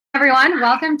everyone.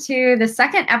 Welcome to the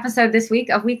second episode this week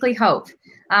of Weekly Hope.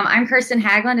 I'm Kirsten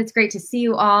Haglund. It's great to see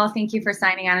you all. Thank you for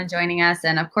signing on and joining us.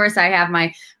 And of course, I have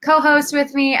my co-host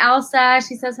with me, Elsa.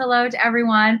 She says hello to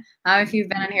everyone. If you've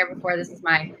been on here before, this is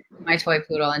my toy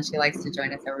poodle, and she likes to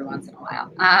join us every once in a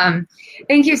while.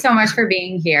 Thank you so much for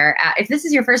being here. If this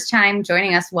is your first time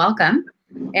joining us, welcome.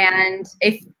 And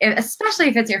especially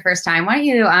if it's your first time, why don't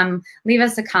you leave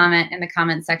us a comment in the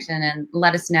comment section and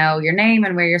let us know your name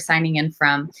and where you're signing in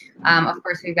from. Of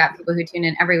course, we've got people who tune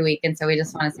in every week, and so we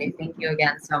just want to say thank you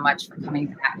again so much for coming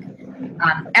back.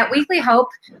 At Weekly Hope,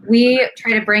 we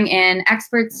try to bring in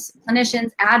experts,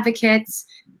 clinicians, advocates,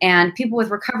 and people with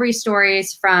recovery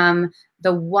stories from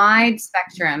the wide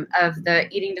spectrum of the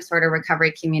eating disorder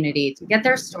recovery community to get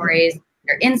their stories,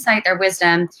 their insight, their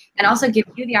wisdom, and also give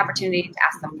you the opportunity to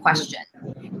ask them questions.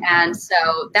 And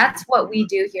so that's what we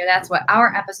do here. That's what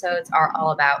our episodes are all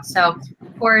about. So,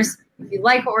 of course, if you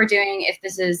like what we're doing, if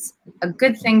this is a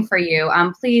good thing for you,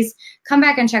 please come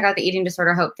back and check out the Eating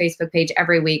Disorder Hope Facebook page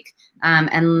every week.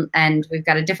 And we've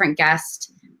got a different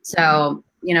guest. So,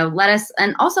 let us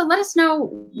know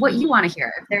what you want to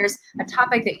hear. If there's a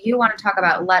topic that you want to talk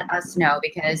about, let us know,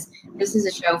 because this is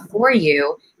a show for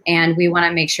you. And we want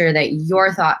to make sure that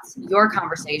your thoughts, your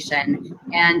conversation,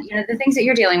 and the things that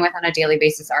you're dealing with on a daily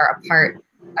basis are a part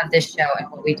of this show and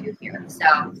what we do here. So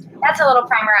that's a little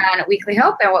primer on Weekly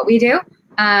Hope and what we do.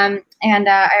 Are we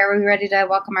ready to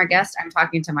welcome our guest? I'm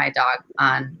talking to my dog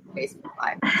on Facebook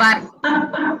Live, but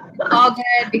all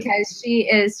good because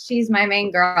she's my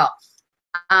main girl.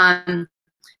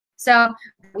 So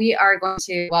we are going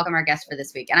to welcome our guest for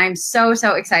this week, and I'm so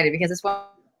excited because this one,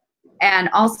 and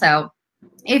also,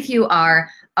 if you are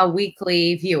a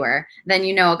weekly viewer, then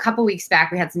a couple weeks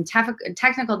back we had some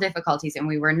technical difficulties and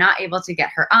we were not able to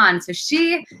get her on. So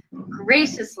she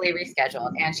graciously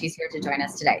rescheduled, and she's here to join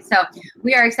us today. So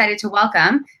we are excited to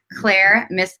welcome Claire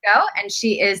Mysko, and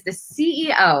she is the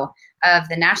CEO of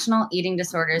the National Eating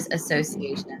Disorders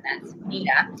Association. That's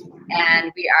NEDA.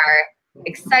 And we are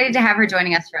excited to have her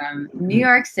joining us from New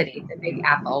York City, the Big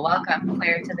Apple. Welcome,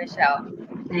 Claire, to the show.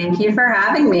 Thank you for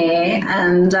having me,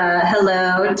 and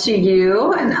hello to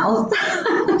you and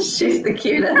Elsa. She's the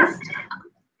cutest.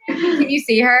 Can you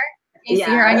see her? Can you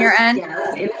see her on your end?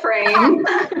 Yes, in frame.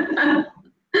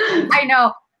 I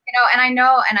know, and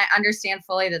I understand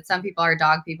fully that some people are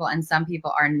dog people and some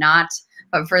people are not.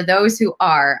 But for those who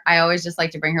are, I always just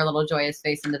like to bring her little joyous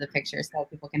face into the picture so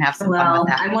people can have some fun with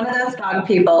that. I'm one of those dog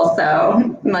people,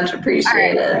 so much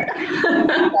appreciated. Right. So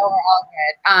we're all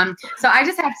good. So I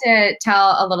just have to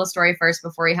tell a little story first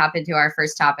before we hop into our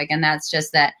first topic, and that's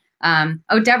just that.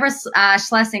 Deborah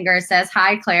Schlesinger says,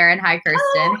 hi, Claire, and hi, Kirsten.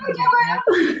 Oh,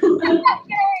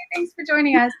 Yay, thanks for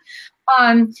joining us.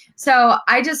 So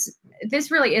this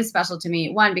really is special to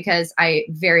me. One, because I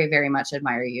very, very much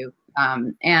admire you.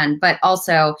 But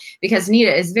also because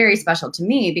NEDA is very special to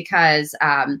me because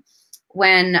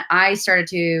when I started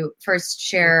to first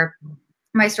share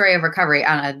my story of recovery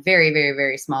on a very, very,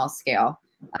 very small scale,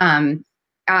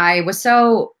 I was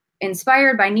so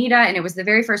inspired by NEDA, and it was the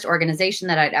very first organization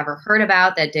that I'd ever heard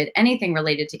about that did anything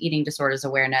related to eating disorders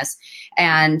awareness.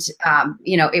 And,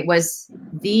 it was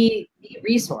the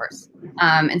resource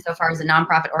insofar as a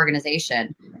nonprofit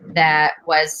organization that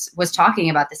was talking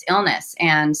about this illness.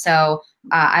 And so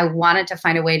I wanted to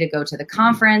find a way to go to the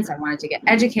conference. I wanted to get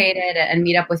educated and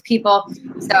meet up with people.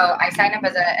 So I signed up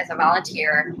as a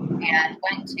volunteer and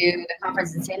went to the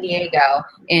conference in San Diego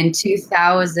in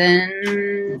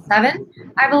 2007,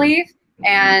 I believe,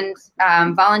 and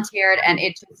volunteered, and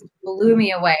it just blew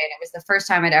me away. And it was the first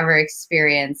time I'd ever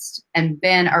experienced and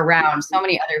been around so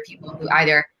many other people who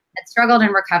either had struggled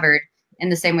and recovered in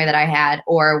the same way that I had,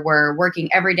 or were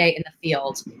working every day in the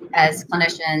field as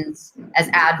clinicians, as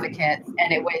advocates,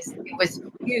 and it was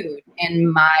huge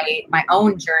in my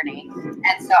own journey.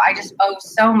 And so I just owe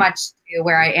so much to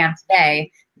where I am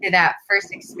today to that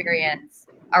first experience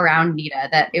around NEDA,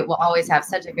 that it will always have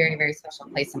such a very, very special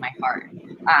place in my heart.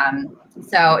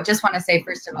 So just want to say,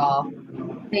 first of all,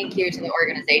 thank you to the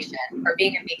organization for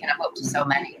being a beacon of hope to so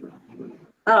many.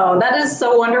 Oh, that is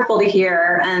so wonderful to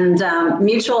hear, and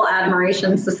mutual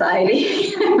admiration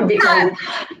society, because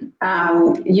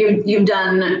you've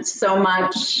done so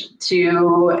much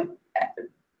to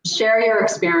share your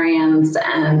experience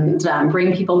and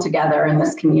bring people together in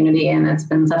this community, and it's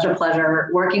been such a pleasure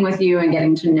working with you and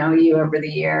getting to know you over the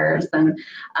years. And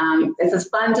this is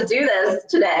fun to do this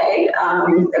today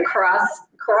across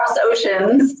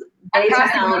oceans,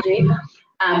 technology.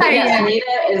 But yes,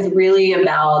 Nita is really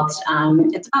about,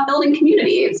 it's about building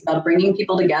community. It's about bringing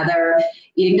people together.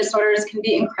 Eating disorders can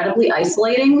be incredibly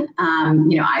isolating.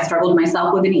 I struggled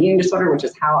myself with an eating disorder, which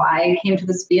is how I came to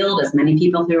this field, as many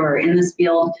people who are in this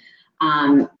field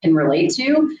can relate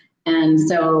to. And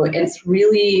so it's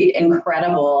really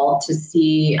incredible to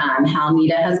see how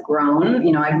Nita has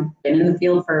grown. I've been in the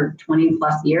field for 20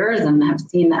 plus years and have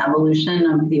seen the evolution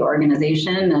of the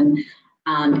organization, and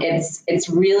it's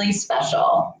really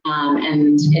special.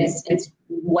 And it's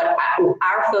what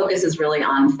our focus is really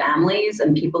on families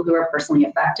and people who are personally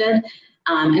affected.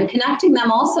 And connecting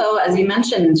them also, as you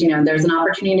mentioned, there's an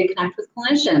opportunity to connect with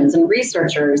clinicians and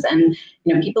researchers and,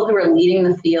 people who are leading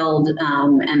the field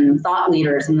and thought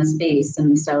leaders in the space.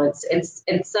 And so it's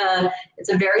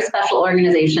a very special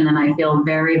organization, and I feel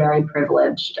very, very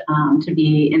privileged to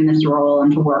be in this role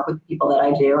and to work with people that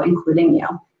I do, including you.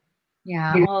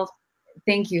 Yeah, well,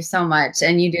 thank you so much.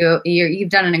 And you've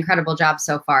done an incredible job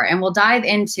so far. And we'll dive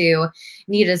into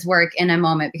Nita's work in a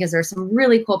moment, because there's some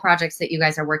really cool projects that you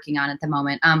guys are working on at the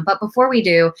moment. But before we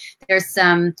do, there's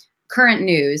some current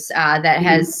news that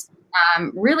has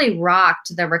really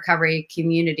rocked the recovery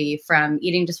community from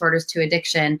eating disorders to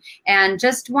addiction. And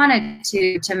just wanted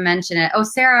to mention it. Oh,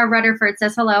 Sarah Rutherford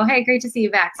says hello. Hey, great to see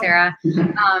you back, Sarah.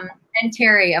 And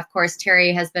Terry, of course,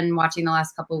 Terry has been watching the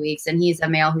last couple of weeks, and he's a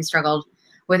male who struggled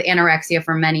with anorexia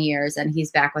for many years, and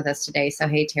he's back with us today. So,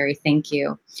 hey, Terry, thank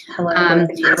you. Hello.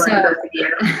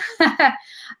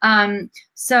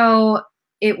 So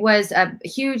it was a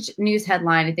huge news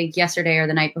headline, I think yesterday or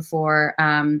the night before,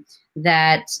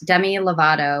 that Demi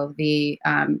Lovato, the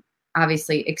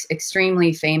obviously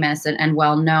extremely famous and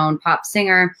well-known pop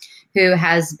singer, who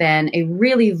has been a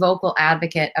really vocal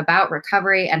advocate about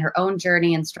recovery and her own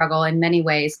journey and struggle in many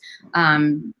ways,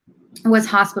 was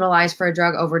hospitalized for a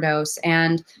drug overdose.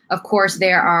 And of course,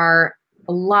 there are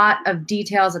a lot of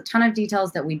details, a ton of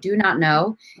details that we do not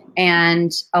know.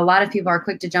 And a lot of people are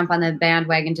quick to jump on the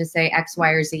bandwagon to say X, Y,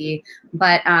 or Z.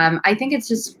 But I think it's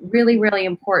just really, really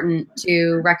important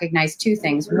to recognize two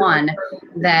things. One,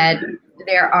 that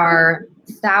there are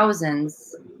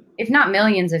thousands, if not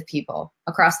millions of people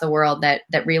across the world that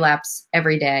relapse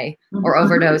every day or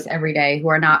overdose every day, who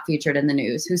are not featured in the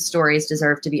news, whose stories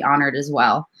deserve to be honored as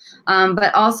well.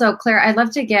 But also, Claire, I'd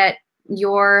love to get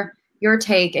your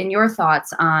take and your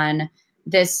thoughts on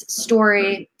this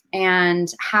story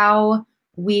and how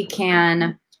we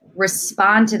can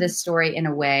respond to this story in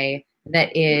a way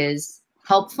that is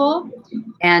helpful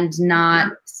and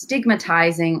not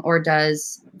stigmatizing or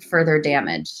does further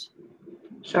damage.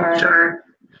 Sure.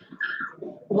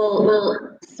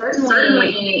 Well,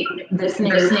 certainly this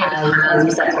news has, as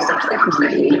you said, touched the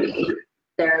community.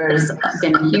 There's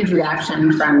been a huge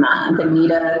reaction from the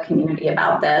Nita community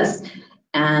about this,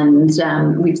 and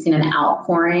we've seen an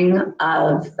outpouring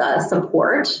of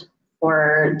support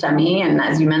for Demi. And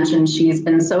as you mentioned, she's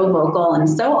been so vocal and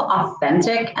so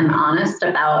authentic and honest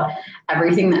about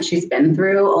everything that she's been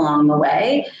through along the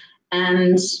way.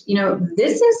 And,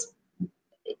 this is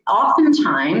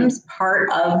oftentimes part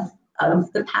of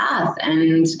the path.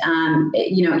 And,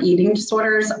 eating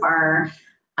disorders are,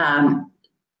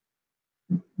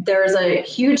 there's a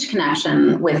huge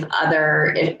connection with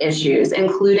other issues,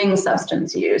 including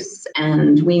substance use.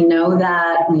 And we know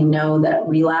that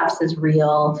relapse is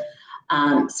real.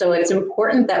 So it's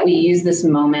important that we use this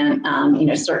moment,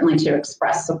 certainly to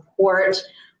express support.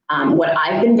 What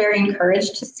I've been very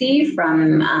encouraged to see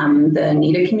from the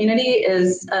NIDA community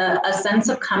is a sense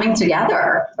of coming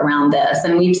together around this.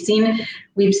 And we've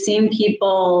seen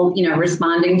people,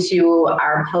 responding to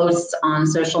our posts on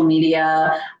social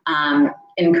media,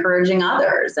 encouraging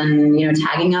others and,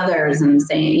 tagging others and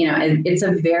saying, it's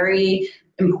a very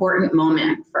important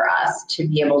moment for us to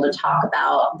be able to talk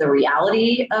about the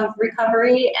reality of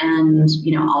recovery and,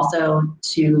 also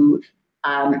to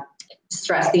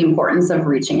stress the importance of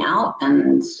reaching out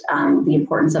and the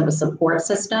importance of a support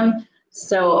system.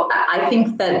 So I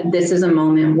think that this is a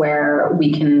moment where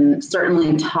we can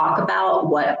certainly talk about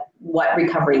what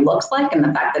recovery looks like and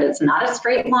the fact that it's not a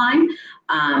straight line,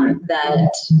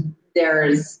 that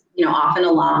there's often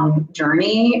a long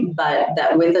journey, but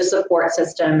that with a support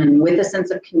system and with a sense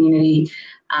of community,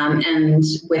 and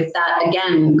with that,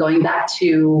 again, going back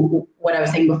to what I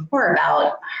was saying before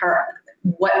about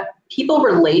what people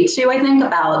relate to, I think,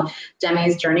 about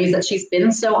Demi's journey is that she's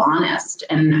been so honest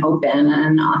and open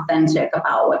and authentic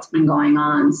about what's been going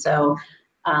on. So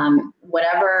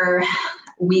whatever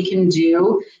we can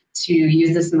do to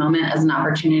use this moment as an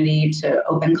opportunity to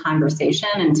open conversation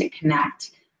and to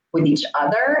connect with each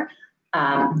other,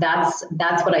 that's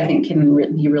what I think can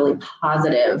be really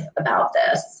positive about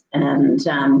this. And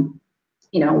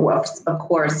of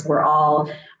course, we're all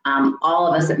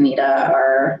of us at NEDA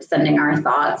are sending our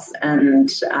thoughts and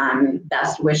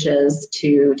best wishes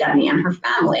to Demi and her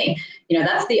family.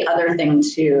 That's the other thing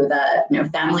too, that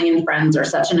family and friends are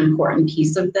such an important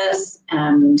piece of this,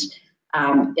 and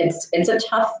it's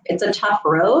a tough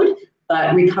road,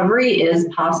 but recovery is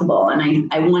possible.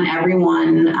 And I want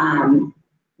everyone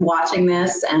watching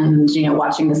this and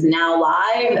watching this now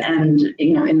live and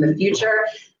in the future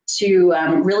to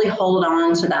really hold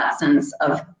on to that sense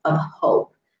of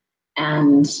hope.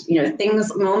 And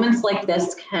moments like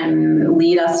this can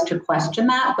lead us to question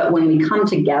that, but when we come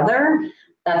together,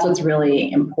 that's what's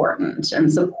really important,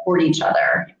 and support each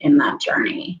other in that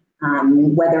journey.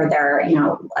 Whether they're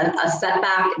a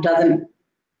setback doesn't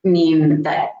mean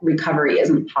that recovery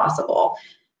isn't possible.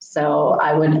 So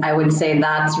I would say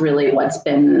that's really what's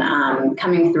been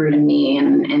coming through to me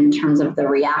in terms of the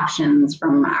reactions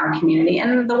from our community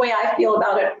and the way I feel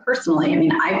about it personally. I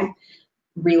mean, I've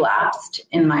relapsed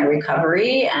in my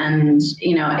recovery, and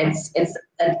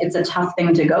it's a tough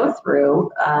thing to go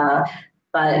through.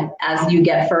 But as you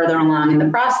get further along in the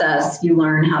process, you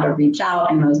learn how to reach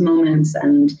out in those moments,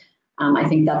 and I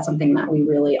think that's something that we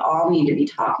really all need to be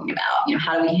talking about.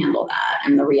 How do we handle that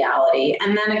and the reality?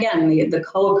 And then again, the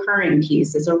co-occurring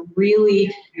piece is a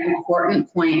really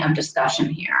important point of discussion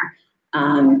here.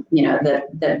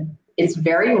 That it's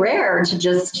very rare to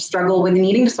just struggle with an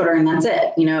eating disorder and that's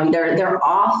it. There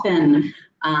often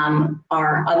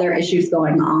are other issues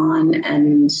going on,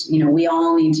 and we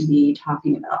all need to be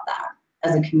talking about that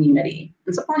as a community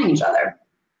and supporting each other.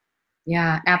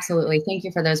 Yeah, absolutely. Thank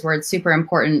you for those words. Super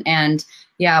important. And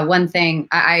yeah, one thing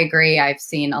I agree, I've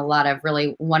seen a lot of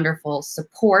really wonderful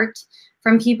support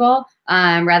from people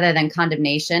rather than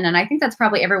condemnation. And I think that's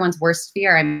probably everyone's worst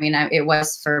fear. I mean, it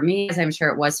was for me, as I'm sure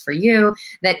it was for you,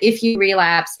 that if you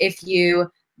relapse, if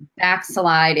you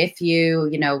backslide, if you,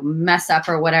 mess up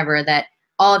or whatever, that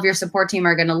all of your support team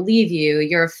are going to leave you.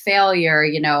 You're a failure.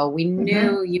 We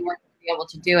knew you weren't going to be able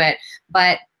to do it.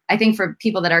 But I think for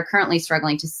people that are currently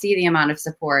struggling, to see the amount of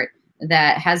support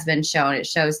that has been shown, it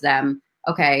shows them,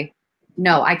 okay,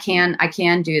 no, I can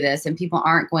do this, and people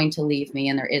aren't going to leave me,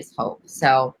 and there is hope.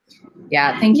 So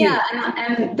yeah, thank you. Yeah,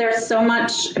 and there's so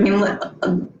much,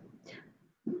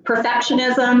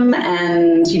 perfectionism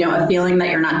and, a feeling that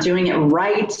you're not doing it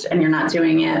right and you're not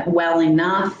doing it well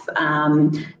enough,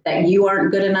 that you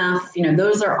aren't good enough.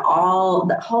 Those are all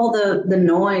the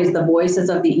noise, the voices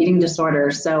of the eating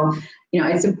disorder. So,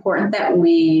 it's important that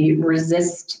we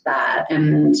resist that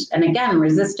and again,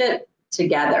 resist it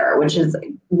together, which is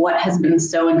what has been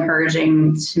so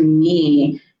encouraging to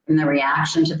me in the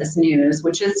reaction to this news,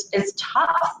 which is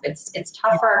tough. It's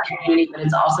tough for our community, but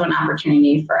it's also an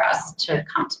opportunity for us to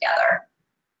come together.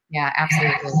 Yeah,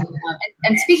 absolutely.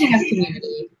 And speaking of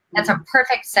community, that's a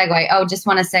perfect segue. Oh, just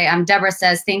want to say, Deborah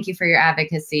says, thank you for your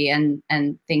advocacy, and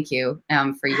thank you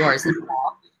for yours as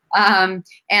well.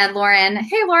 And Lauren,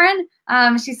 hey, Lauren,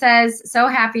 she says, so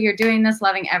happy you're doing this,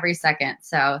 loving every second.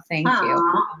 So thank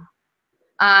you.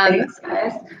 Thanks,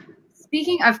 guys.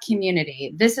 Speaking of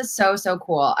community, this is so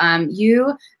cool.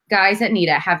 You guys at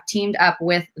NEDA have teamed up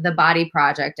with the Body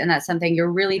Project, and that's something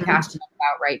you're really passionate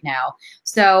about right now.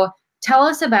 So tell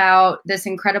us about this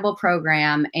incredible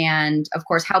program and, of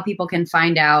course, how people can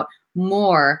find out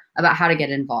more about how to get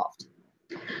involved.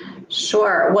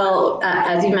 Sure. Well,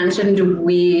 as you mentioned,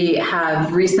 we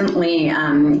have recently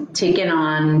taken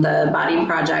on the Body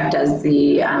Project as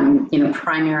the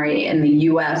primary in the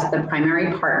U.S. The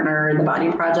primary partner. The Body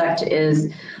Project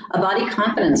is a body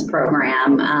confidence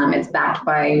program. It's backed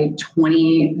by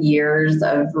 20 years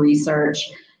of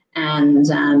research, and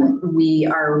we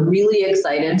are really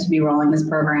excited to be rolling this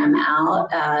program out.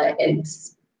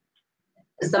 It's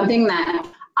something that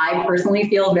I personally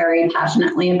feel very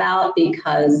passionately about,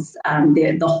 because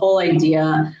the whole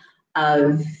idea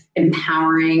of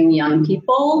empowering young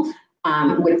people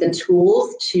with the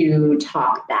tools to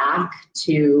talk back,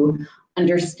 to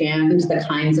understand the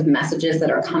kinds of messages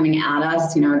that are coming at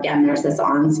us. Again, there's this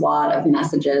onslaught of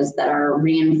messages that are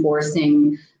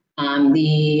reinforcing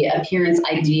the appearance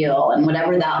ideal, and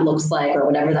whatever that looks like, or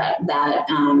whatever that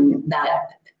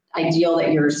ideal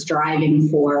that you're striving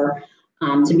for.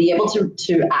 To be able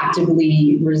to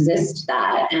actively resist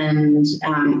that. And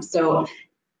so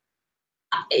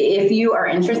if you are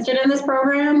interested in this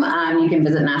program, you can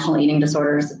visit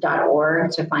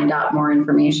nationaleatingdisorders.org to find out more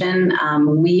information.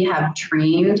 We have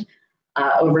trained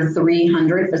over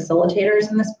 300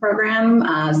 facilitators in this program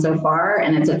so far,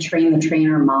 and it's a train the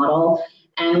trainer model.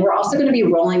 And we're also going to be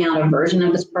rolling out a version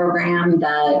of this program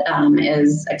that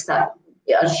is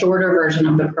a shorter version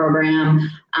of the program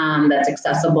that's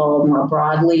accessible more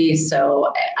broadly.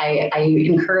 So I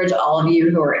encourage all of you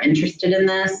who are interested in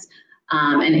this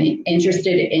and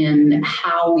interested in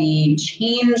how we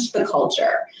change the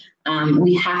culture.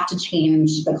 We have to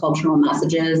change the cultural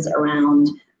messages around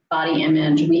body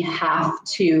image. We have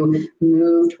to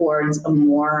move towards a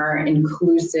more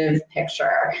inclusive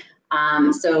picture.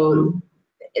 So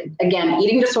again,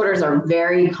 eating disorders are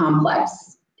very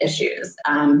complex issues,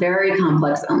 very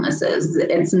complex illnesses.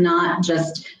 It's not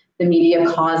just the media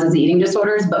causes eating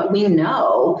disorders, but we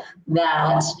know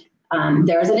that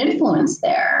there's an influence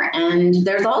there. And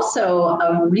there's also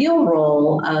a real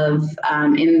role of,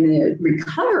 in the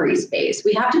recovery space,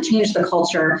 we have to change the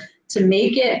culture to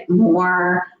make it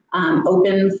more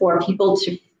open for people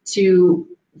to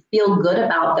feel good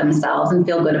about themselves and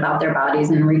feel good about their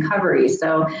bodies in recovery.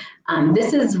 So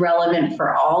this is relevant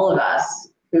for all of us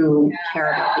who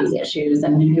care about these issues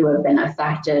and who have been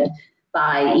affected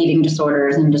by eating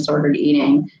disorders and disordered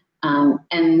eating.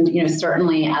 And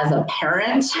certainly as a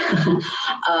parent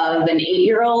of an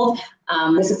 8-year-old,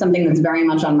 this is something that's very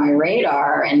much on my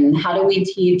radar. And how do we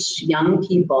teach young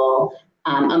people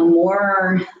a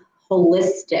more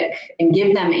holistic and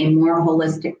give them a more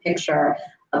holistic picture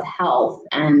of health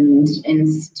and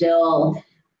instill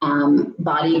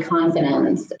body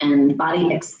confidence and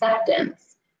body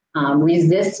acceptance,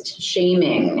 resist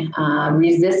shaming,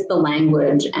 resist the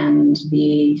language and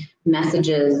the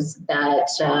messages that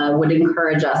would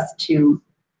encourage us to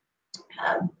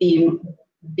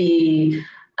be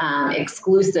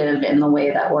exclusive in the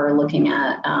way that we're looking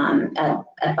at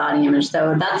body image.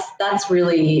 So that's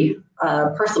really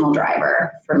a personal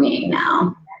driver for me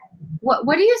now.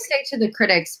 What do you say to the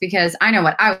critics? Because I know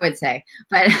what I would say,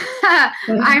 but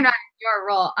I'm not in your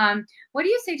role. What do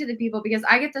you say to the people? Because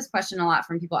I get this question a lot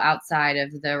from people outside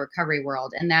of the recovery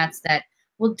world, and that's that,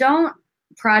 well, don't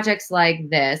projects like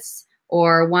this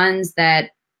or ones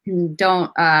that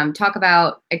don't talk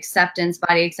about acceptance,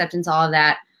 body acceptance, all of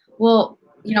that. Well,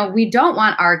 we don't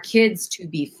want our kids to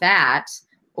be fat,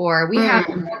 or we have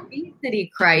an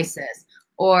obesity crisis.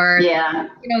 Or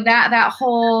that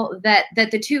whole that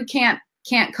the two can't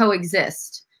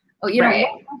coexist. Right.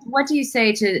 What do you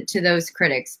say to those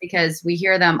critics? Because we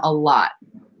hear them a lot.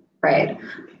 Right.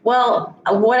 Well,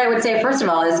 what I would say first of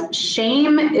all is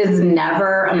shame is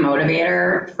never a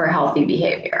motivator for healthy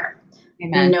behavior.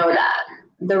 Amen. We know that.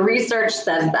 The research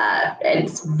says that.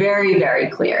 It's very,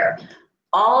 very clear.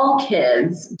 All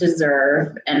kids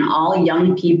deserve and all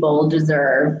young people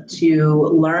deserve to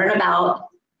learn about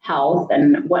health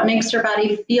and what makes your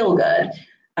body feel good,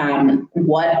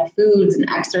 what foods and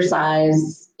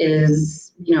exercise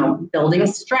is, building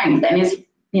strength and is,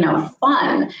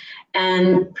 fun,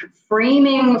 and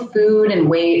framing food and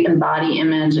weight and body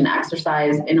image and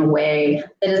exercise in a way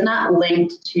that is not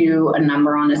linked to a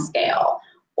number on a scale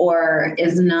or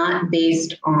is not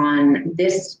based on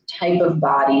this type of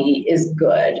body is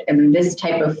good and this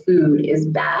type of food is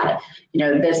bad.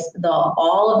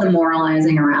 All of the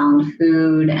moralizing around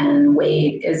food and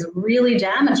weight is really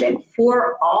damaging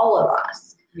for all of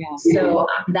us. Yeah. So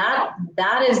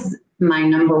that is my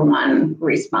number one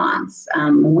response.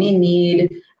 We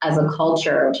need, as a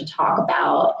culture, to talk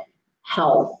about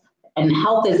health, and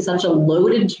health is such a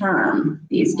loaded term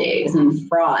these days and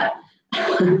fraught.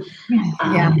 And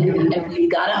we've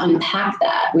got to unpack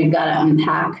that. We've got to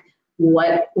unpack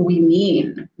what we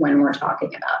mean when we're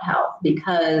talking about health,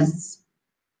 because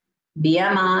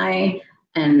BMI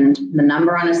and the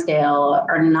number on a scale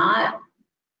are not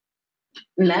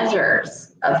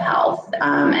measures of health,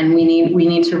 and we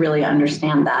need to really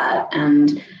understand that.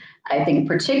 And I think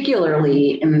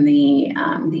particularly in the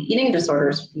eating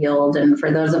disorders field, and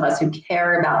for those of us who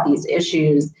care about these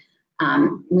issues,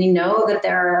 we know that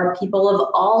there are people of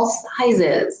all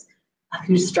sizes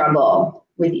who struggle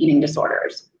with eating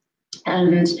disorders.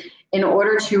 And in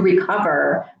order to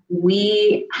recover,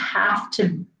 we have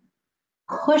to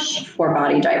push for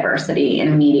body diversity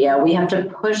in media. We have to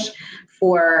push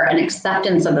for an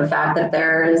acceptance of the fact that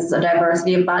there is a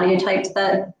diversity of body types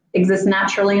that exists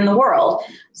naturally in the world.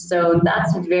 So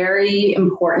that's very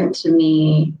important to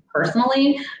me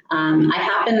personally. I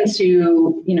happen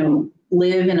to,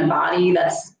 live in a body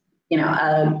that's,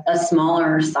 a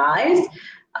smaller size.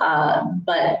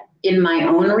 But in my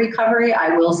own recovery,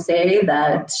 I will say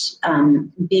that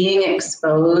being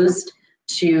exposed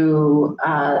to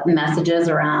messages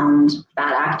around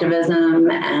fat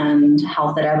activism and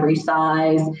health at every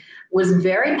size was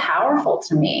very powerful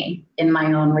to me in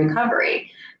my own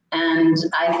recovery. And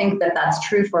I think that that's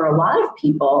true for a lot of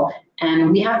people.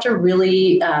 And we have to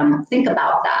really think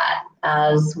about that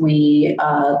as we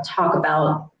talk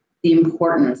about the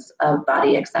importance of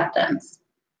body acceptance.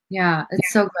 Yeah,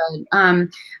 it's so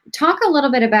good. Talk a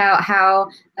little bit about how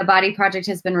the Body Project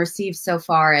has been received so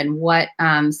far and what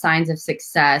signs of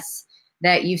success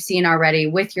that you've seen already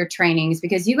with your trainings,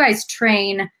 because you guys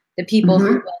train the people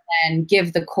who will then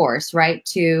give the course, right,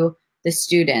 to the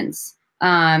students.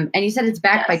 And you said it's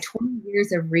backed by 20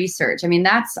 years of research. I mean,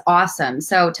 that's awesome.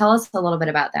 So tell us a little bit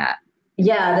about that.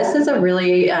 Yeah, this is a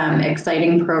really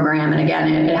exciting program. And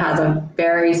again, it has a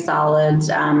very solid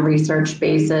research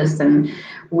basis. And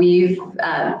we've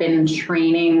been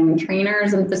training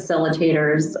trainers and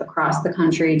facilitators across the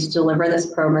country to deliver this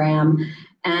program.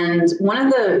 And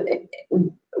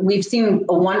we've seen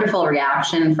a wonderful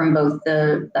reaction from both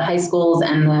the high schools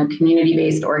and the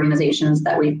community-based organizations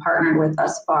that we've partnered with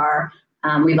thus far.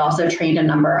 We've also trained a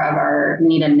number of our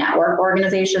NEDA network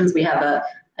organizations. We have a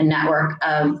network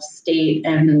of state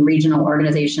and regional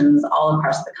organizations all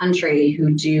across the country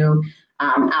who do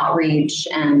outreach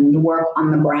and work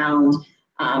on the ground,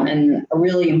 and a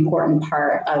really important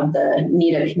part of the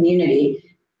NEDA community.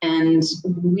 And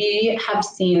we have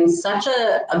seen such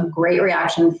a great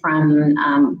reaction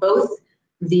from both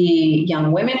the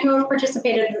young women who have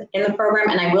participated in the program.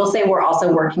 And I will say we're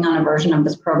also working on a version of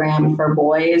this program for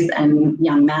boys and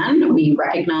young men. We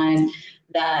recognize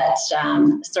that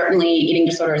certainly eating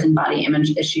disorders and body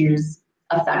image issues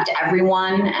affect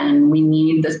everyone, and we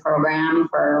need this program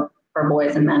for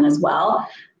boys and men as well.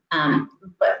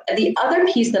 But the other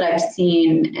piece that I've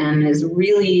seen and is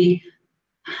really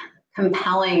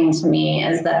compelling to me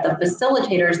is that the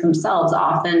facilitators themselves,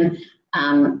 often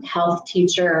health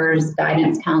teachers,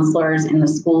 guidance counselors in the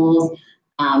schools,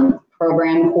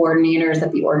 program coordinators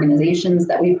at the organizations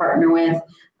that we partner with,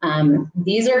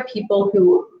 these are people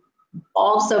who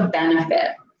also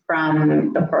benefit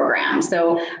from the program.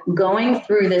 So going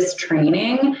through this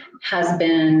training has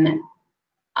been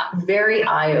very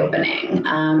eye-opening,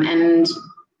 and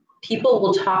people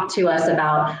will talk to us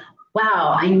about,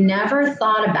 wow, I never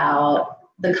thought about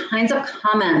the kinds of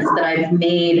comments that I've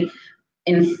made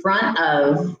in front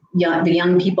of the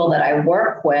young people that I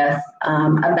work with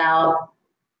about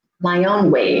my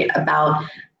own weight, about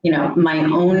my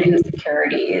own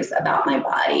insecurities about my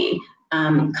body.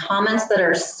 Comments that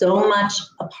are so much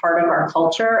a part of our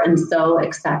culture and so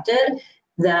accepted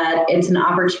that it's an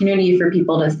opportunity for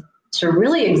people to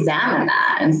really examine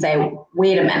that and say,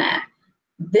 wait a minute,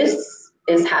 this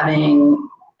is having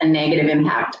a negative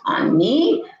impact on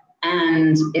me,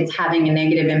 and it's having a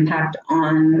negative impact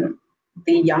on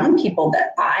the young people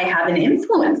that I have an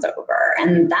influence over.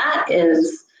 And that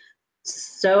is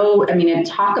so,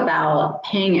 talk about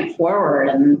paying it forward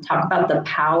and talk about the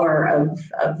power of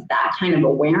that kind of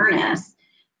awareness.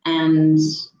 And,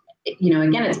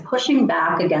 again, it's pushing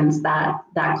back against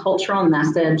that cultural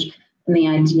message and the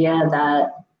idea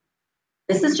that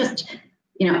this is just,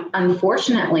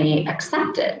 unfortunately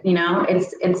accepted.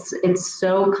 It's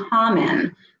so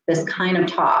common, this kind of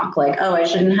talk, like, oh, I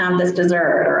shouldn't have this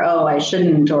dessert, or oh, I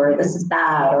shouldn't, or this is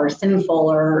bad, or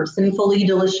sinful, or sinfully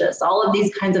delicious. All of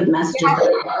these kinds of messages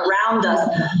that are around us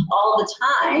all the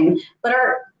time, but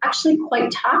are actually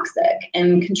quite toxic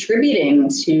and contributing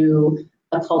to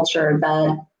a culture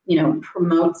that,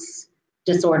 promotes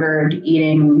disordered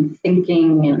eating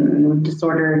thinking and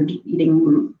disordered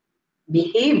eating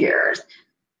behaviors.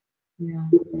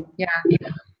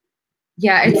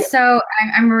 Yeah, it's so,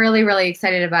 I'm really, really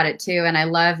excited about it too. And I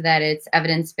love that it's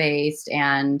evidence-based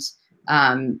and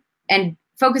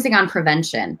focusing on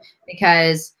prevention,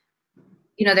 because,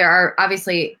 there are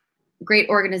obviously great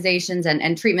organizations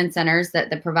and treatment centers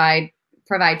that provide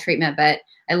treatment, but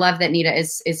I love that NEDA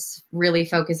is really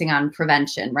focusing on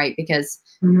prevention, right? Because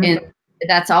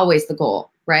that's always the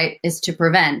goal, right? Is to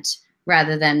prevent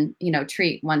rather than,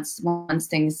 treat once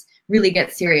things really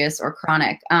get serious or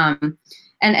chronic.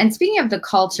 And speaking of the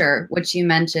culture, which you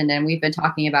mentioned, and we've been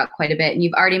talking about quite a bit, and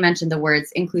you've already mentioned the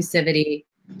words inclusivity,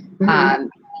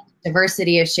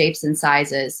 diversity of shapes and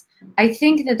sizes. I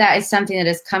think that is something that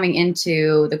is coming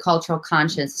into the cultural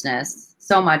consciousness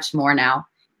so much more now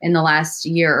in the last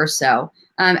year or so,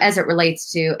 as it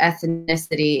relates to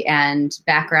ethnicity and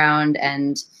background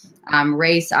and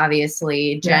race,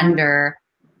 obviously, gender,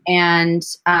 and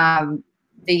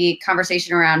the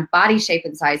conversation around body shape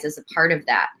and size is a part of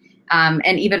that.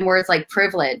 And even words like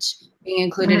privilege being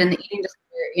included in the eating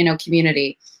disorder,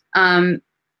 community.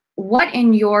 What,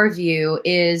 in your view,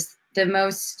 is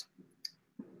the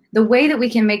way that we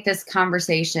can make this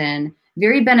conversation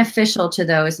very beneficial to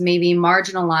those maybe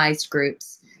marginalized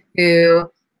groups who,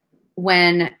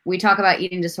 when we talk about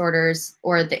eating disorders,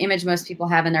 or the image most people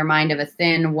have in their mind of a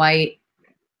thin, white,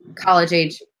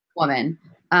 college-age woman,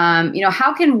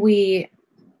 how can we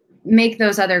make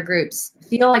those other groups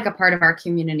feel like a part of our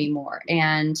community more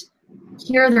and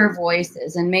hear their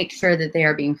voices and make sure that they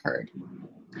are being heard?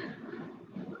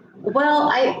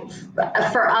 Well,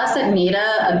 for us at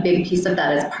NITA, a big piece of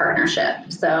that is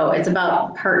partnership. So it's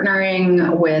about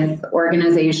partnering with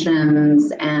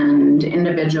organizations and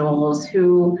individuals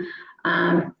who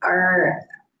are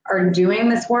doing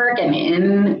this work and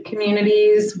in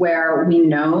communities where we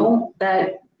know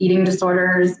that eating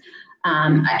disorders,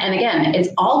 and again, it's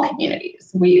all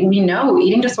communities. We know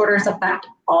eating disorders affect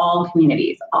all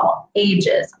communities, all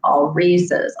ages, all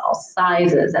races, all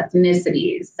sizes,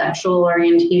 ethnicities, sexual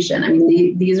orientation. I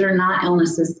mean, these are not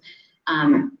illnesses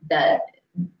that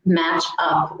match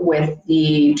up with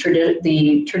the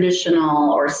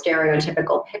traditional or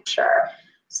stereotypical picture.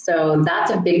 So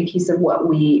that's a big piece of what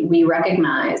we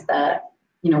recognize, that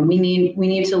we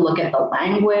need to look at the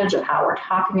language of how we're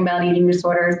talking about eating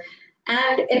disorders,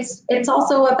 and it's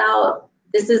also about,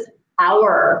 this is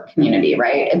our community,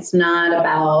 right? It's not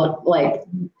about like,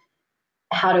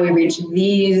 how do we reach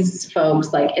these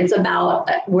folks? Like, it's about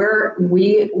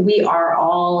we are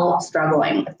all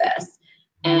struggling with this,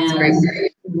 and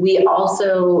we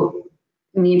also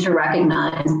need to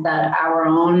recognize that our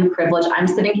own privilege. I'm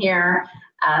sitting here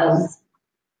as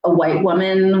a white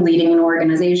woman leading an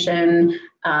organization.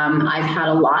 I've had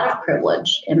a lot of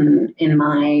privilege in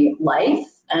my life,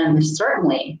 and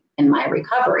certainly in my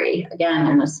recovery, again,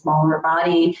 in a smaller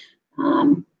body.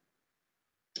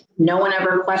 No one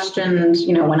ever questioned,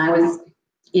 when I was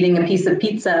eating a piece of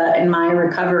pizza in my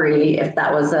recovery, if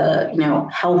that was a,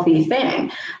 healthy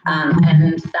thing.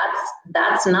 And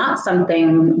that's not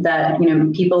something that,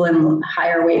 people in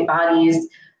higher weight bodies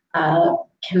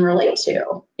can relate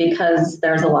to, because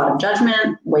there's a lot of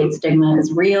judgment. Weight stigma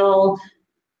is real.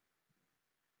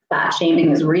 Fat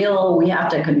shaming is real. We have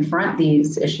to confront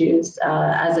these issues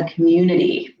as a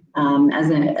community, as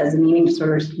an eating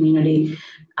disorders community.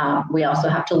 We also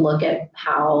have to look at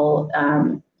how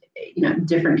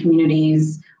different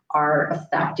communities are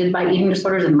affected by eating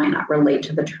disorders and might not relate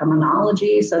to the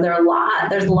terminology. So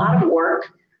there's a lot of work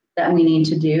that we need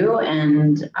to do,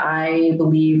 and I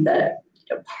believe that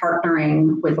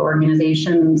partnering with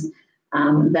organizations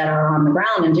that are on the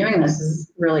ground and doing this is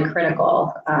really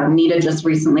critical. NITA just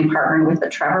recently partnered with the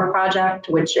Trevor Project,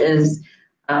 which is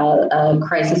a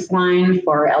crisis line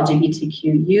for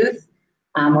LGBTQ youth.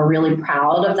 We're really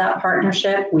proud of that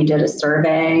partnership. We did a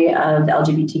survey of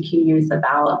LGBTQ youth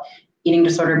about eating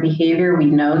disorder behavior. We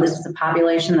know this is a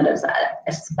population that is at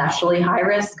especially high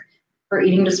risk for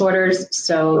eating disorders.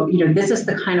 So, this is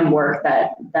the kind of work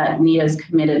that NITA is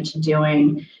committed to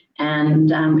doing.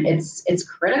 And it's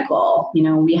critical.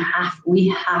 We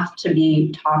have to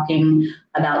be talking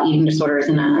about eating disorders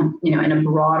in a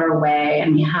broader way,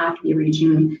 and we have to be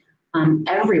reaching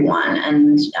everyone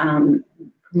and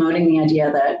promoting the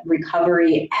idea that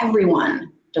recovery,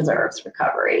 everyone deserves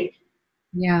recovery.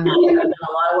 Yeah. There's been a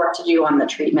lot of work to do on the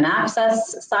treatment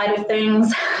access side of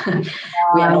things.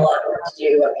 We have a lot of work to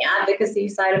do on the advocacy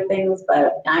side of things,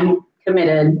 but I'm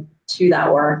committed to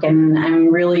that work, and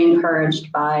I'm really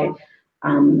encouraged by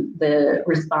the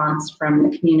response from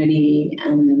the community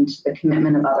and the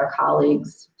commitment of other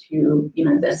colleagues to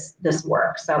this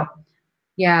work. So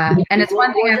yeah, and it's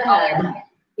one thing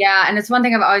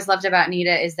I've always loved about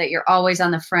NITA is that you're always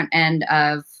on the front end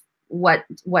of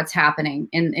what's happening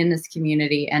in this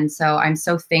community, and so I'm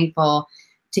so thankful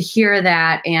to hear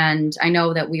that, and I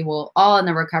know that we will all in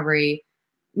the recovery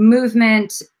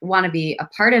movement want to be a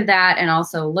part of that, and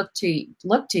also look to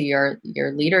your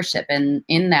leadership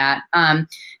in that.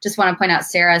 Just want to point out,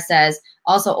 Sarah says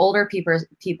also older people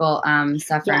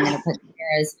suffer. Yes. I'm going to put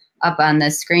Sarah's up on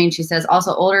the screen. She says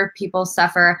also older people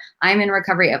suffer. I'm in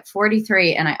recovery at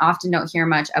 43, and I often don't hear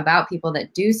much about people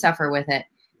that do suffer with it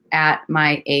at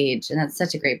my age. And that's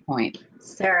such a great point.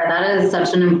 Sarah, that is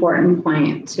such an important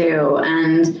point too.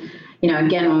 And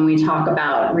again, when we talk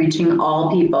about reaching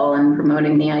all people and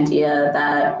promoting the idea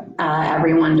that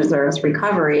everyone deserves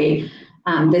recovery,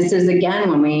 this is, again,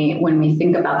 when we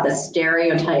think about the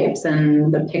stereotypes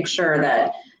and the picture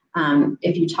that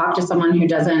if you talk to someone who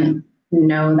doesn't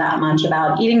know that much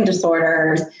about eating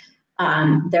disorders,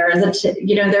 there is a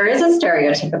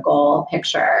stereotypical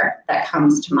picture that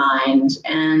comes to mind,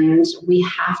 and we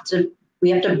have to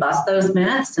bust those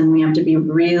myths, and we have to be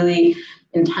really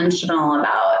intentional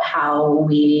about how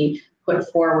we put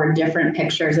forward different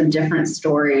pictures and different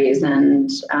stories, and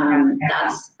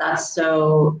that's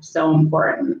so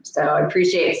important. So I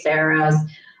appreciate Sarah's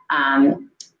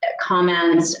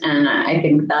comments, and I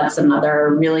think that's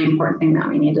another really important thing that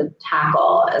we need to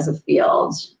tackle as a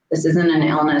field. This isn't an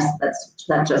illness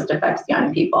that just affects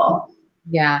young people.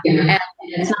 Yeah. And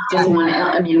it's not just one.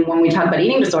 I mean, when we talk about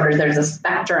eating disorders, there's a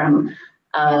spectrum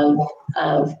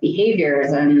of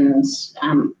behaviors, and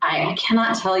I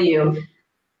cannot tell you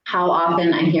how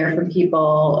often I hear from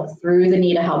people through the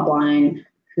NEDA helpline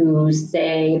who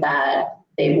say that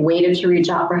they've waited to reach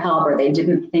out for help, or they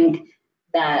didn't think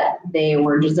that they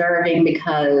were deserving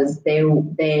because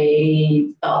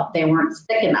they felt they weren't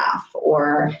sick enough,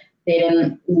 or they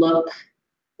didn't look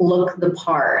the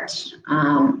part.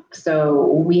 So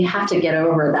we have to get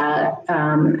over that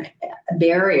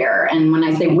barrier. And when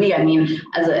I say we, I mean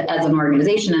as an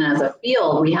organization and as a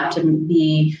field, we have to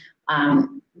be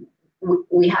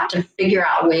we have to figure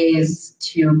out ways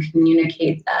to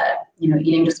communicate that,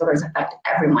 eating disorders affect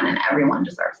everyone and everyone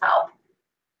deserves help.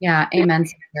 Yeah, amen,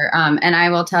 sister. And I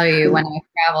will tell you, when I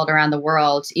traveled around the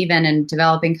world, even in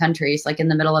developing countries, like in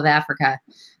the middle of Africa,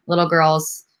 little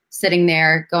girls sitting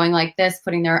there going like this,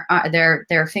 putting their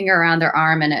finger around their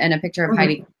arm, and a picture of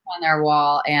Heidi on their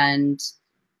wall, and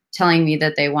telling me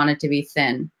that they wanted to be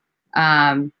thin.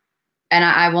 And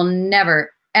I will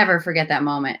never, ever forget that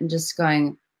moment, and just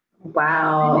going,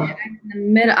 wow.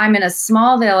 I'm in a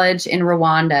small village in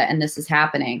Rwanda, and this is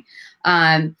happening.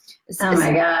 Oh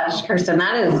my gosh, Kirsten,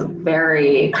 that is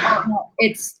very.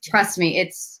 Trust me,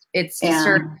 it's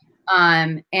disturbing.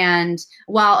 And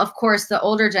while of course the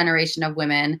older generation of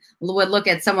women would look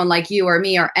at someone like you or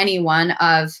me or anyone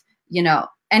who's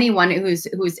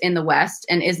in the West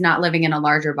and is not living in a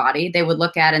larger body, they would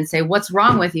look at and say, "What's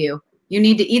wrong with you? You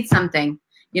need to eat something."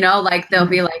 Like they'll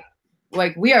be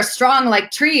like we are strong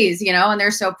like trees, and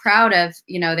they're so proud of,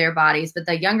 their bodies. But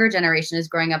the younger generation is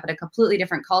growing up in a completely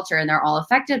different culture, and they're all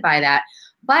affected by that.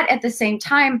 But at the same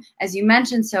time, as you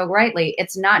mentioned so rightly,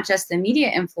 it's not just the media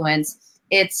influence,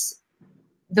 it's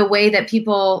the way that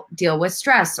people deal with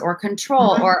stress or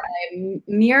control or a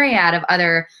myriad of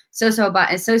other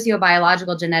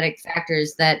socio-biological genetic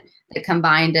factors that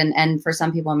combined and for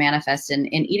some people manifest in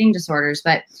eating disorders.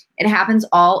 But it happens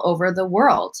all over the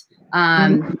world.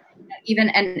 Even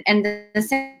and the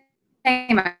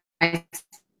same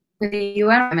with the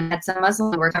UN, I had some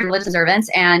Muslim work religious observance,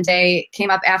 and they came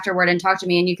up afterward and talked to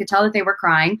me, and you could tell that they were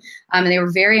crying, and they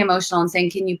were very emotional and saying,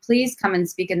 "Can you please come and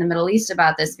speak in the Middle East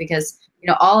about this? Because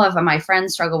all of my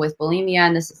friends struggle with bulimia,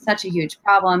 and this is such a huge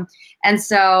problem." And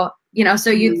so so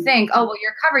you'd think, oh well,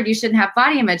 you're covered, you shouldn't have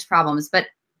body image problems, but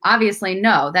obviously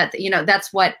no. That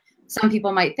that's what some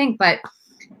people might think, but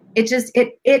it just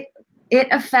it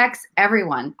affects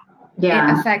everyone.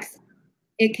 Yeah.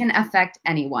 It can affect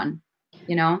anyone,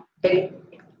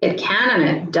 It can, and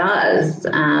it does.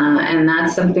 And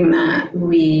that's something that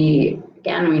we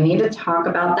need to talk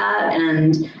about that.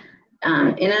 And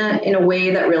in a way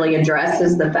that really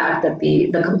addresses the fact that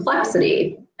the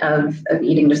complexity of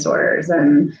eating disorders,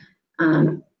 and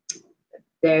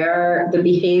the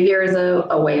behavior is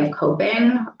a way of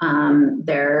coping.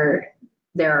 There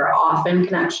are often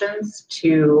connections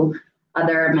to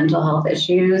other mental health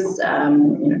issues,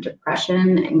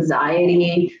 depression,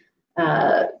 anxiety,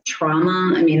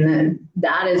 trauma. I mean,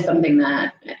 that is something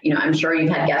that, I'm sure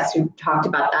you've had guests who talked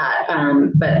about that,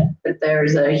 but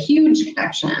there's a huge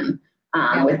connection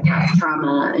with past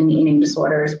trauma and eating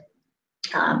disorders.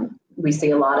 We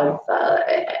see a lot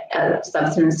of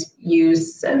substance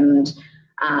use, and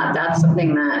that's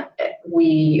something that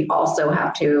we also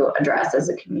have to address as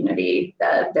a community,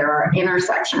 that there are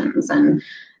intersections, and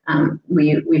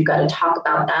we've got to talk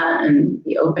about that and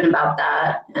be open about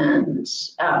that. And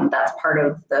that's part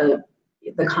of the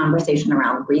conversation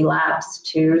around relapse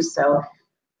too. So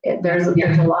there's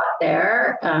a lot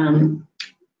there.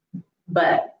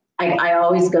 But I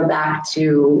always go back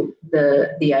to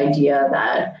the idea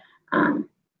that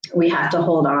we have to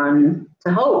hold on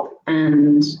to hope.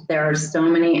 And there are so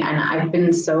many, and I've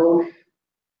been so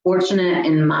fortunate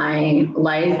in my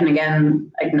life, and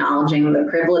again, acknowledging the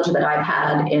privilege that I've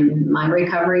had in my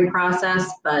recovery process,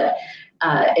 but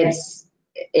it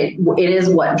is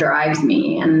what drives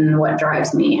me, and what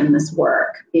drives me in this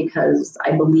work, because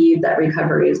I believe that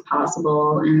recovery is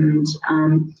possible, and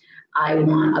I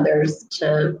want others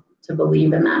to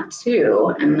believe in that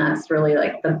too. And that's really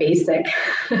like the basic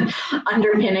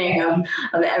underpinning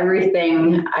of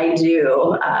everything I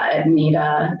do at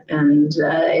NEDA. And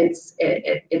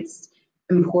it's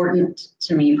important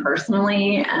to me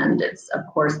personally, and it's of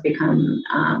course become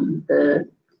the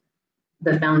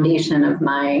foundation of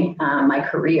my my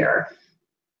career.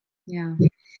 Yeah.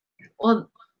 Well,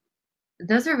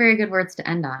 those are very good words to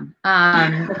end on.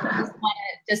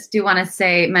 Just do want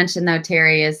to mention though,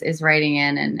 Terry is writing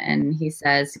in, and he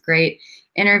says, great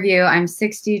interview. I'm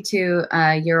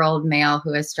 62-year-old male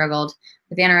who has struggled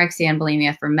with anorexia and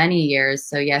bulimia for many years.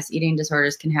 So yes, eating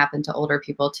disorders can happen to older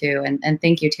people too. And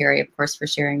thank you, Terry, of course, for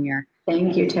sharing your.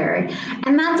 Thank you, Terry.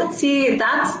 And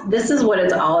this is what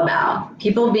it's all about.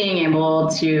 People being able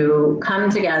to come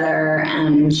together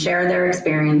and share their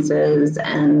experiences.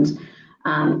 And,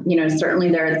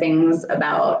 certainly there are things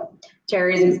about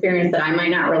Terry's experience that I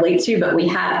might not relate to, but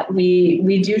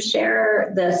we do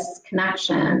share this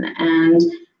connection, and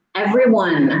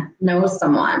everyone knows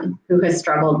someone who has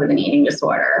struggled with an eating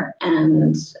disorder.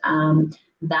 And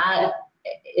that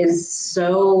is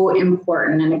so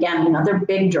important. And again, another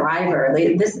big driver.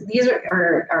 These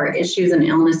are issues and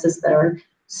illnesses that are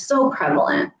so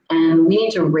prevalent, and we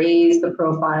need to raise the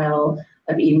profile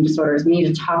of eating disorders. We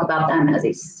need to talk about them as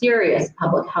a serious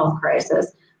public health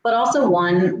crisis, but also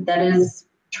one that is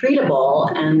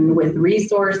treatable, and with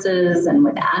resources and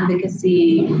with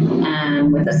advocacy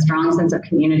and with a strong sense of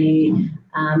community,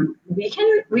 we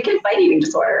can fight eating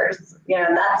disorders.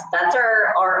 That's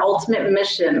our ultimate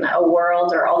mission,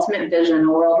 our ultimate vision,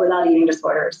 a world without eating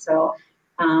disorders. So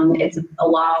it's a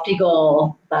lofty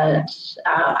goal, but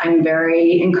I'm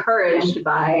very encouraged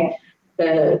by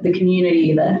the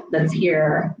community that's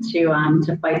here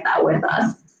to fight that with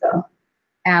us. So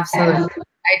absolutely.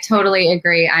 I totally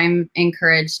agree. I'm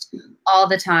encouraged all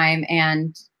the time.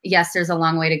 And yes, there's a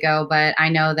long way to go, but I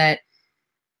know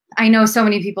so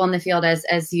many people in the field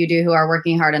as you do who are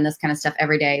working hard on this kind of stuff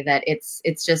every day, that it's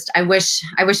just, I wish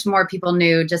more people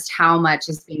knew just how much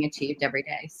is being achieved every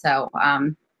day. So,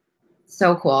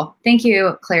 so cool. Thank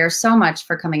you, Claire, so much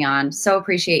for coming on. So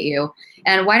appreciate you.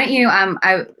 And why don't you,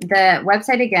 the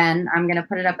website again, I'm going to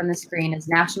put it up on the screen, is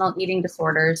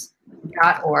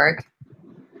nationaleatingdisorders.org.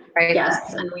 Right.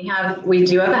 Yes, and we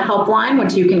do have a helpline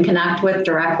which you can connect with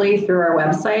directly through our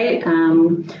website.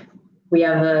 We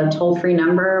have a toll-free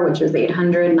number, which is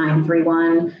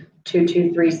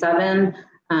 800-931-2237.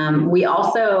 We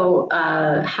also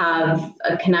have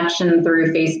a connection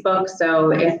through Facebook.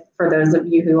 So for those of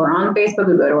you who are on Facebook,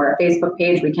 who go to our Facebook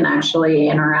page, we can actually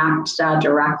interact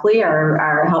directly.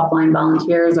 Our helpline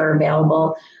volunteers are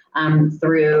available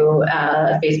through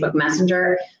Facebook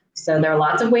Messenger. So there are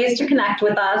lots of ways to connect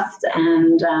with us,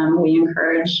 and we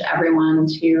encourage everyone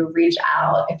to reach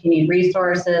out if you need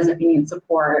resources, if you need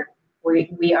support.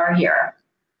 We are here.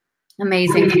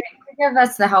 Amazing. Can you give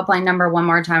us the helpline number one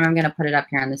more time? I'm going to put it up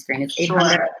here on the screen. It's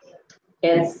 800. Sure.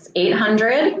 It's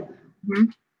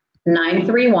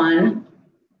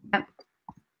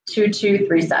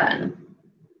 800-931-2237.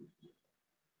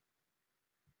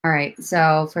 All right,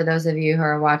 so for those of you who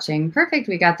are watching, perfect,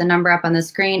 we got the number up on the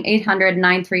screen,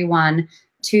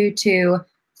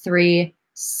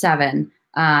 800-931-2237.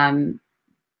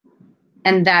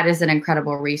 And that is an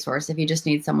incredible resource if you just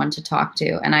need someone to talk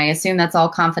to. And I assume that's all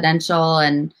confidential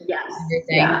and yes,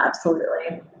 everything. Yeah,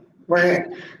 absolutely.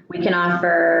 We can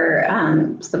offer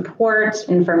support,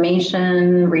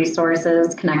 information,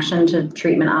 resources, connection to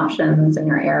treatment options in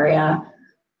your area.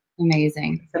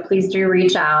 Amazing. So please do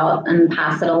reach out and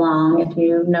pass it along if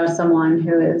you know someone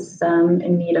who is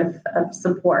in need of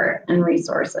support and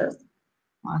resources.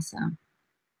 Awesome.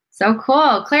 So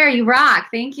cool. Claire, you rock.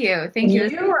 Thank you. Thank you.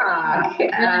 You rock.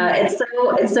 It's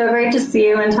so great to see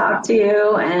you and talk to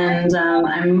you. And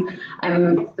I'm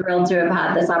thrilled to have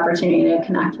had this opportunity to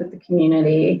connect with the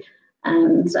community.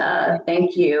 And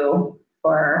thank you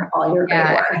for all your great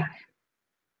work.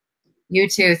 You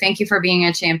too. Thank you for being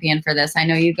a champion for this. I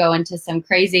know you go into some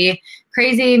crazy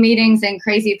meetings and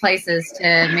crazy places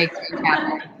to make things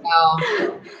happen. So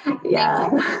yeah,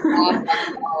 all of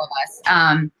us.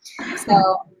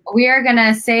 So we are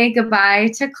gonna say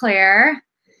goodbye to Claire.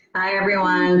 Hi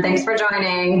everyone. Thanks for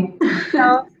joining.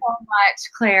 so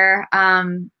much, Claire.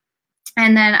 And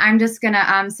then I'm just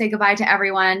gonna say goodbye to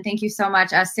everyone. Thank you so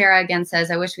much. Sarah again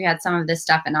says, I wish we had some of this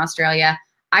stuff in Australia.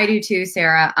 I do too,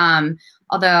 Sarah.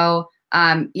 Although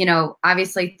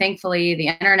obviously, thankfully, the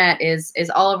internet is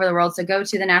all over the world. So go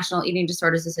to the National Eating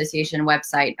Disorders Association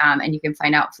website, and you can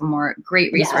find out some more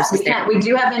great resources there. We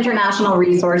do have international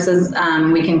resources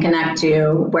we can connect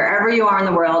to wherever you are in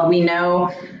the world. We know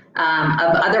of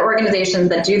other organizations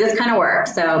that do this kind of work.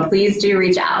 So please do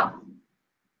reach out.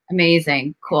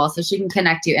 Amazing. Cool. So she can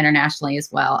connect you internationally as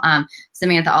well.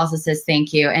 Samantha also says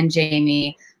thank you. And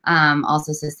Jamie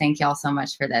also says thank you all so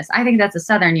much for this. I think that's a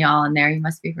Southern y'all in there. You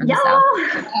must be from the South.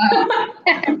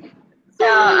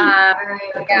 All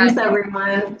right. Thanks,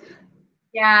 everyone.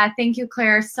 Yeah, thank you,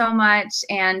 Claire, so much.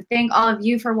 And thank all of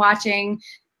you for watching.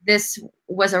 This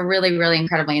was a really, really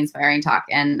incredibly inspiring talk,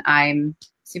 and I'm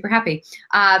super happy.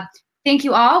 Thank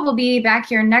you all. We'll be back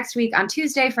here next week on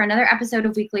Tuesday for another episode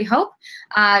of Weekly Hope.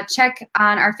 Check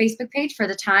on our Facebook page for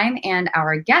the time and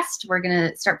our guest. We're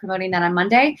going to start promoting that on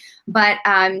Monday. But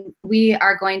we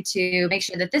are going to make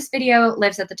sure that this video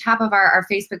lives at the top of our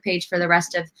Facebook page for the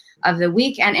rest of the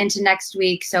week and into next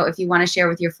week. So if you want to share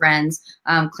with your friends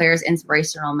Claire's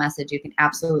inspirational message, you can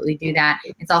absolutely do that.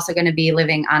 It's also going to be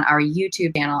living on our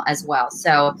YouTube channel as well.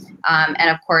 So, and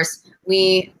of course,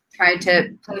 we try to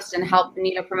post and help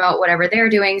Nita promote whatever they're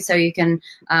doing, so you can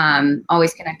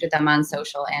always connect with them on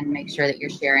social and make sure that you're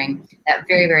sharing that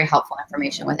very, very helpful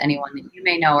information with anyone that you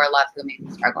may know or love who may be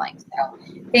struggling. So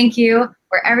thank you.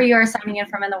 Wherever you are signing in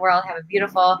from in the world, have a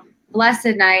beautiful,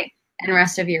 blessed night and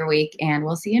rest of your week, and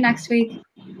we'll see you next week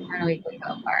on Weekly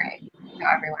Hope. All right.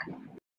 Ciao, everyone.